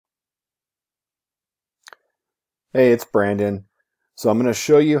Hey, it's Brandon. So I'm going to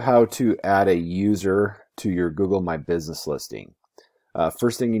show you how to add a user to your Google My Business listing.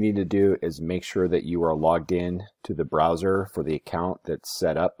 First thing you need to do is make sure that you are logged in to the browser for the account that's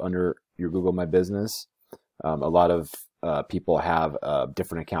set up under your Google My Business. A lot of people have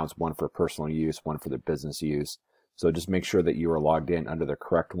different accounts, one for personal use, one for their business use. So just make sure that you are logged in under the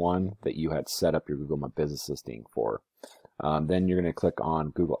correct one that you had set up your Google My Business listing for. Then you're going to click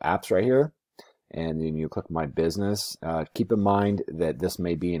on Google Apps right here, and then you click My Business. Keep in mind that this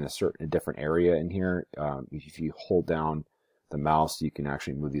may be in a different area in here. If you hold down the mouse, you can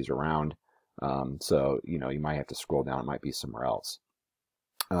actually move these around. So you might have to scroll down. It might be somewhere else.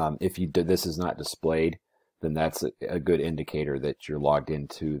 If this is not displayed, then that's a good indicator that you're logged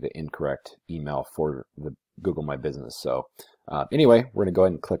into the incorrect email for the Google My Business. So anyway, we're going to go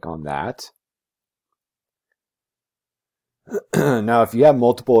ahead and click on that. Now, if you have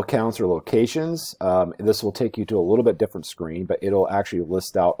multiple accounts or locations, this will take you to a little bit different screen, but it'll actually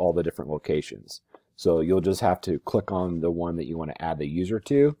list out all the different locations. So you'll just have to click on the one that you want to add the user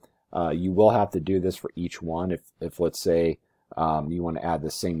to. You will have to do this for each one. If let's say you want to add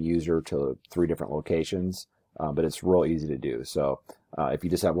the same user to 3 different locations, but it's real easy to do. So if you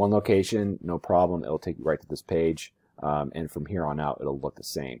just have one location, no problem. It'll take you right to this page, and from here on out, it'll look the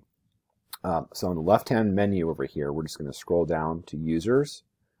same. So on the left-hand menu over here, we're just going to scroll down to Users,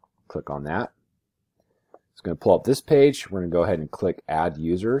 click on that. It's going to pull up this page. We're going to go ahead and click Add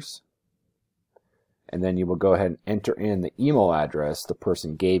Users. And then you will go ahead and enter in the email address the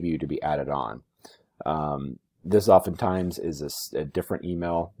person gave you to be added on. This oftentimes is a different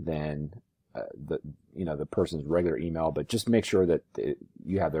email than the person's regular email, but just make sure that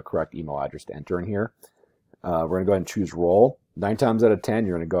you have the correct email address to enter in here. We're going to go ahead and choose role. 9 times out of 10,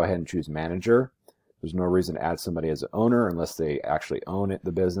 you're going to go ahead and choose manager. There's no reason to add somebody as an owner unless they actually own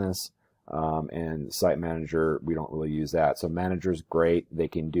the business. And site manager, we don't really use that. So manager is great. They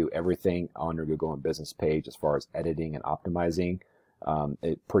can do everything on your Google My Business page as far as editing and optimizing.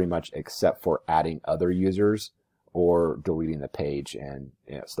 It pretty much except for adding other users or deleting the page and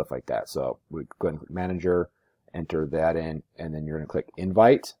stuff like that. So we go ahead and click manager, enter that in, and then you're going to click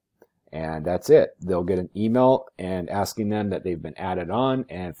invite. And that's it. They'll get an email and asking them that they've been added on,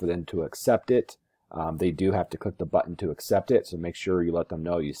 and for them to accept it, they do have to click the button to accept it. So make sure you let them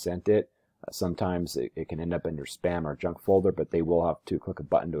know you sent it. Sometimes it can end up in your spam or junk folder, but they will have to click a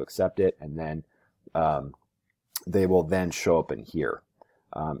button to accept it, and then they will then show up in here.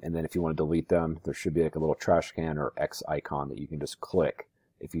 And then if you want to delete them, there should be like a little trash can or X icon that you can just click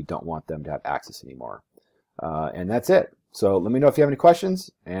if you don't want them to have access anymore. And that's it. So let me know if you have any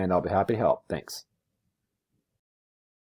questions, and I'll be happy to help. Thanks.